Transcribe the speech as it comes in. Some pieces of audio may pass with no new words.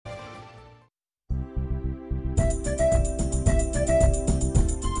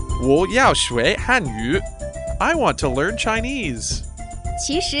我要学汉语 I want to learn Chinese.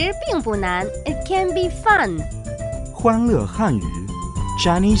 其实并不难 It can be fun. 欢乐汉语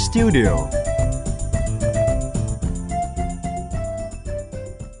Chinese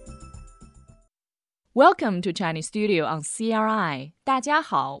Studio。Welcome to Chinese Studio on CRI. 大家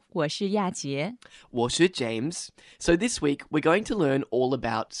好，我是亚杰。我是 James. So this week we're going to learn all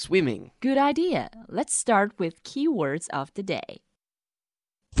about swimming. Good idea. Let's start with keywords of the day.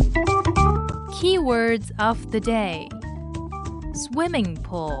 Keywords of the day. Swimming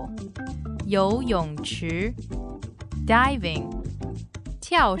pool 游泳池 Diving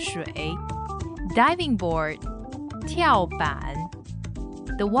跳水 Diving board 跳板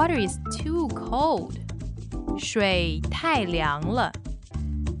The water is too cold 水太凉了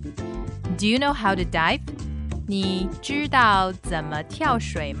Do you know how to dive? 你知道怎么跳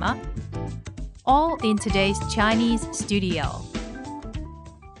水吗? All in today's Chinese studio.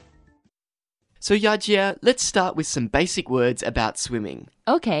 So Yajia, let's start with some basic words about swimming.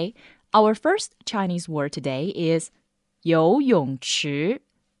 Okay, our first Chinese word today is 游泳池,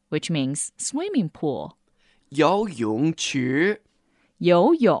 which means swimming pool. 游泳池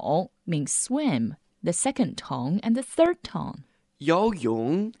游泳 means swim, the second tone and the third tone. 游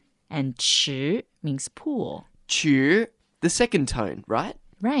泳 And 池 means pool. 池 the second tone, right?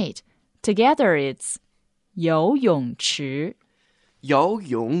 Right. Together it's 游泳池. 游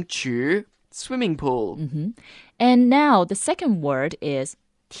泳池 swimming pool. And now the second word is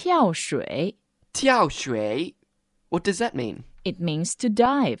跳水. 跳水 what does that mean? It means to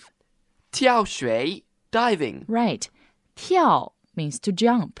dive. 跳水 diving. Right. 跳 means to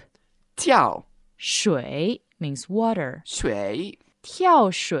jump. 跳水 means water. 水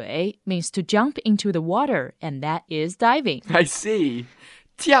跳水 means to jump into the water, and that is diving. I see.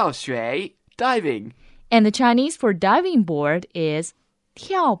 跳水 diving. And the Chinese for diving board is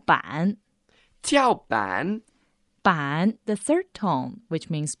跳板. 跳板板, the third tone,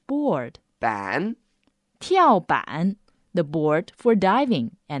 which means board. 板跳板, the board for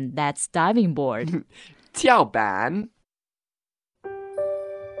diving, and that's diving board. 跳板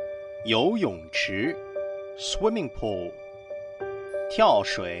游泳池 swimming pool 跳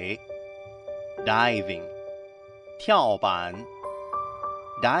水 diving 跳板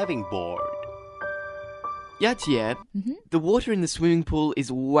diving board. Yajie, the water in the swimming pool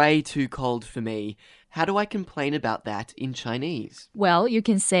is way too cold for me. How do I complain about that in Chinese? Well, you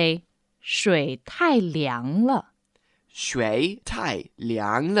can say 水太凉了. 水太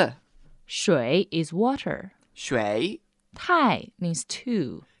凉了水 is water. 水太 means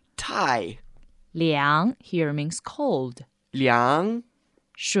too. 太凉 here means cold. 凉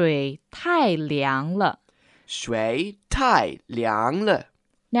水太凉了. 水太凉了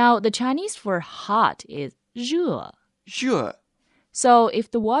Now, the Chinese for hot is 热. 热 So, if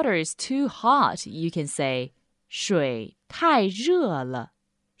the water is too hot, you can say 水太热了.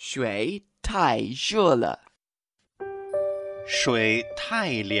 水太热了水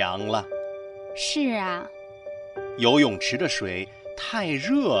太凉了是啊游泳池的水太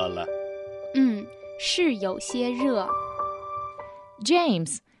热了是有些热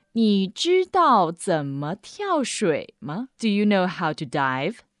James, 你知道怎么跳水吗? Do you know how to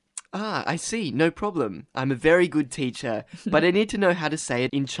dive? Ah, I see. No problem. I'm a very good teacher, but I need to know how to say it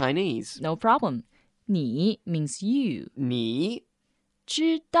in Chinese. No problem. 你 means you. 你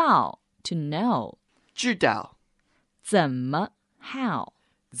知道 to know. 知道怎么 how.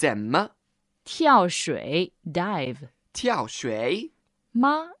 怎么跳水 dive. 跳水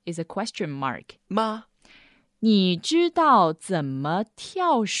吗 is a question mark. 吗你知道怎么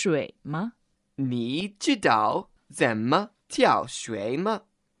跳水吗? 你知道怎么跳水吗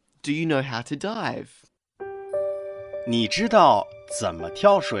Do you know how to dive? 你知道怎么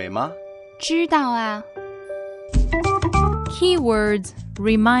跳水吗知道啊 Keywords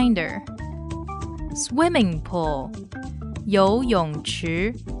reminder. Swimming pool 游泳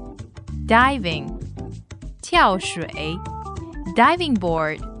池 Diving 跳水 Diving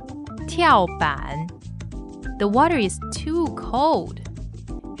board 跳板 The water is too cold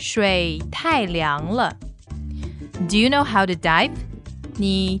水太凉了 Do you know how to dive?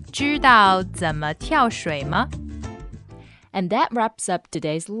 你知道怎么跳水吗? And that wraps up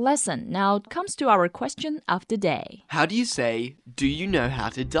today's lesson. Now it comes to our question of the day. How do you say, do you know how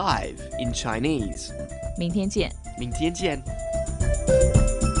to dive in Chinese? 明天见。明天见